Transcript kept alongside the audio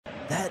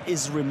That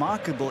is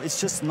remarkable. It's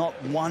just not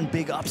one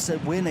big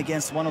upset win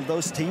against one of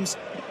those teams.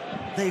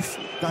 They've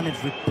done it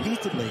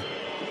repeatedly.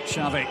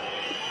 Xavi.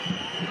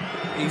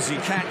 Easy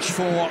catch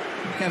for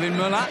Kevin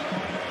Müller.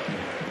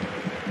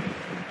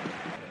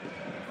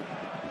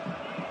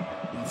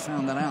 He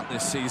found that out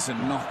this season.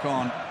 Knock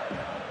on.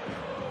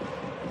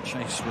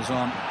 Chase was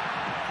on.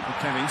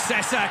 Kevin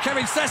Sessa.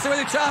 Kevin Sessa with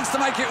a chance to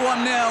make it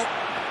 1-0.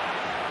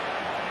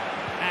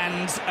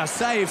 And a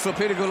save for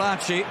Peter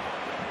Gulacsi.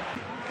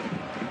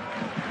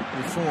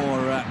 Before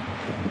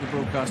the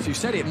broadcast, you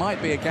said it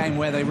might be a game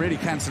where they really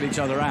cancel each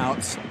other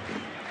out.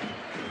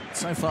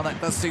 So far,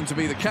 that does seem to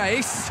be the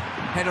case.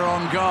 Header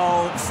on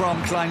goal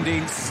from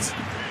Kleindienst,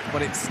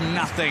 but it's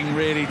nothing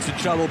really to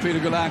trouble Peter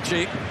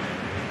Gulacsi.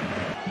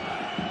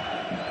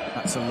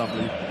 That's a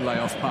lovely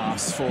layoff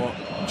pass for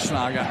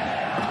Schlager.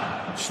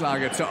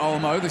 Schlager to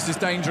Olmo. This is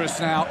dangerous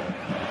now.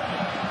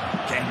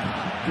 Again,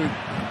 good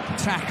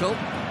tackle.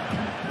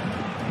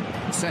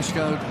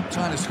 Seško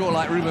trying to score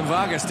like Ruben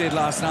Vargas did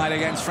last night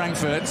against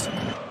Frankfurt.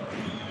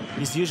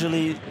 He's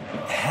usually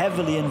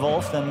heavily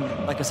involved, and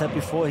like I said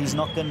before, he's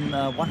knocked in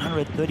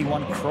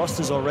 131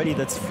 crosses already.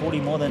 That's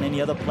 40 more than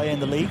any other player in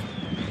the league.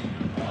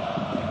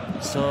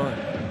 So,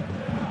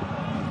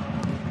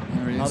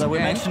 now that we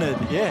mention it,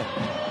 yeah.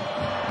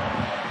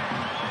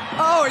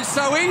 Oh, it's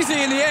so easy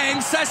in the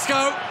end.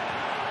 Seško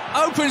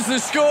opens the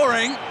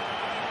scoring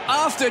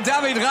after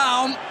David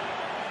Raum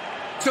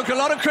took a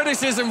lot of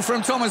criticism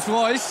from Thomas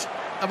Reus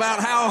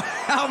about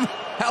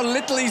how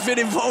little he's been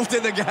involved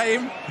in the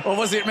game. Or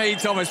was it me,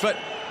 Thomas?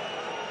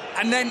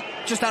 And then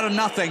just out of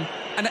nothing,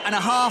 and a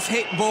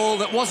half-hit ball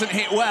that wasn't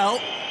hit well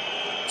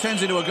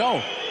turns into a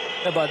goal.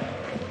 Yeah, but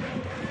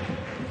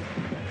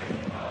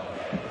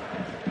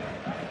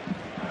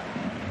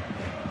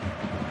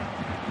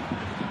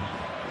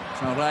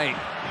Traoré.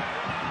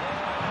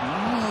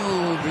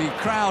 Oh, the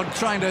crowd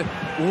trying to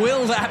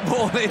will that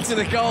ball into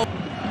the goal.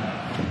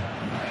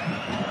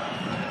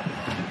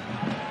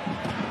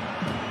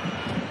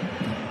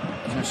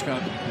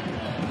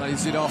 Seško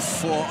lays it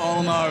off for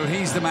Olmo.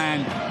 He's the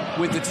man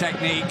with the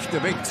technique, the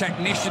big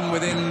technician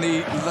within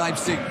the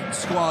Leipzig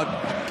squad.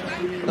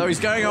 Though he's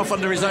going off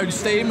under his own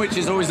steam, which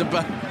is always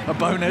a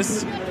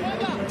bonus.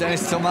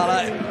 Dennis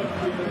Tomala.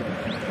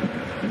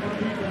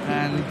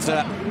 And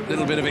a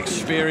little bit of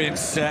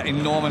experience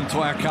in Norman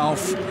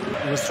Twyakauf.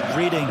 He was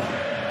reading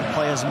the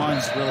players'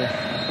 minds, really.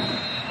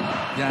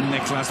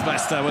 Jan-Niklas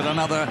Bester with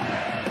another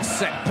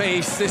set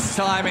piece. This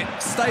time it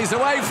stays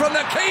away from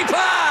the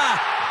keeper!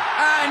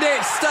 And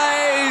it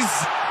stays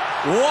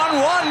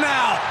 1-1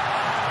 now.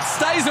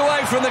 Stays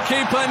away from the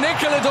keeper.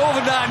 Nicola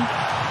Dorvendan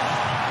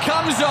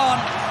comes on.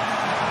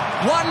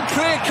 One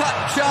clear-cut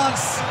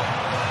chance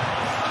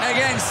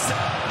against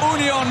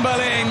Union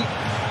Berlin.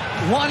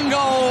 One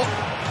goal.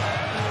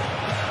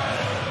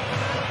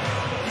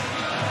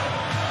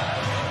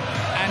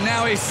 And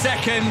now he's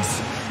second.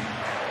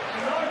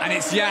 And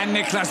it's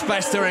Jan-Niklas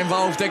Bester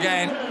involved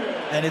again.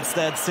 And it's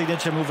that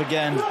signature move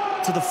again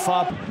to the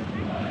far.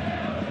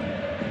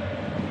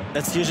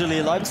 That's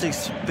usually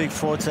Leipzig's big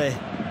forte.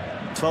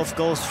 12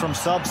 goals from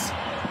subs.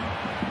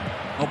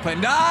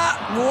 Open.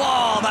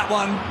 Whoa, that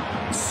one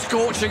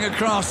scorching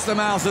across the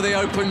mouth of the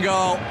open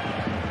goal.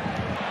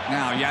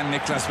 Now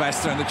Jan-Niklas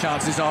Bester, and the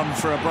chance is on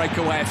for a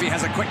breakaway if he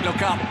has a quick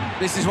look up.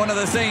 This is one of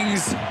the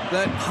things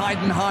that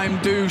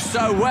Heidenheim do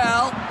so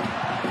well.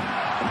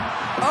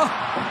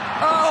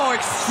 Oh,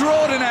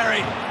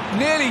 extraordinary.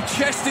 Nearly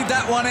chested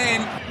that one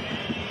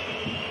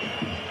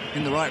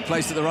in the right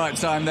place at the right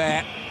time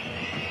there.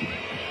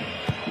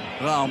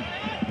 Raum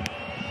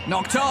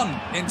knocked on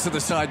into the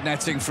side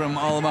netting from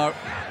Olmo.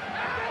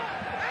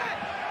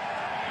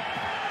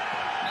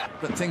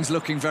 But things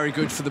looking very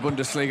good for the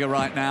Bundesliga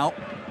right now.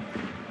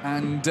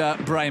 And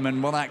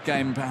Bremen, well, that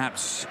game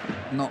perhaps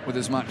not with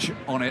as much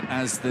on it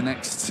as the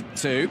next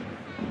two.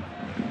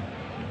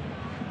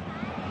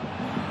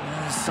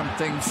 There's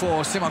something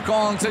for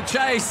Simakon to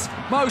chase.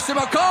 Mo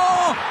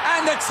Simakon!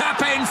 And the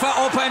tap-in for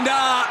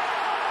Openda.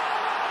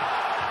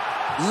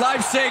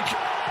 Leipzig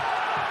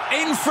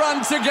in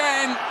front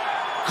again.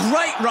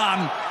 Great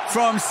run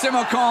from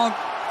Simakon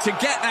to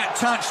get that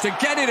touch, to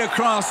get it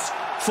across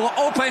for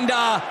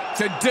Openda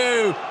to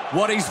do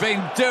what he's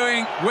been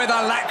doing with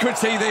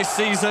alacrity this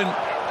season.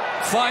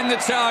 Find the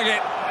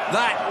target.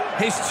 That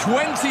his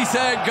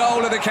 23rd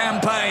goal of the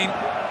campaign.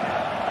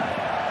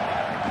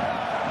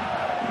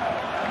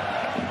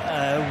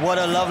 What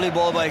a lovely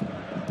ball by...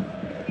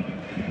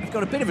 We've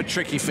got a bit of a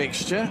tricky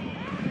fixture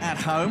at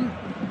home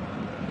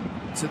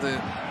to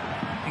the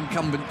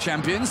incumbent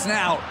champions.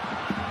 Now,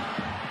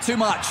 too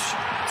much.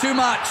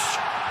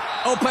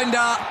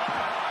 Openda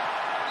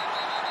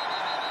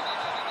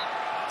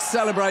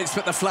celebrates,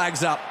 but the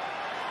flag's up.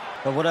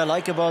 But what I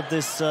like about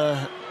this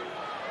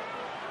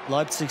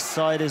Leipzig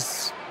side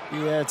is,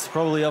 yeah, it's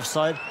probably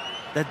offside,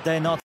 that they're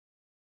not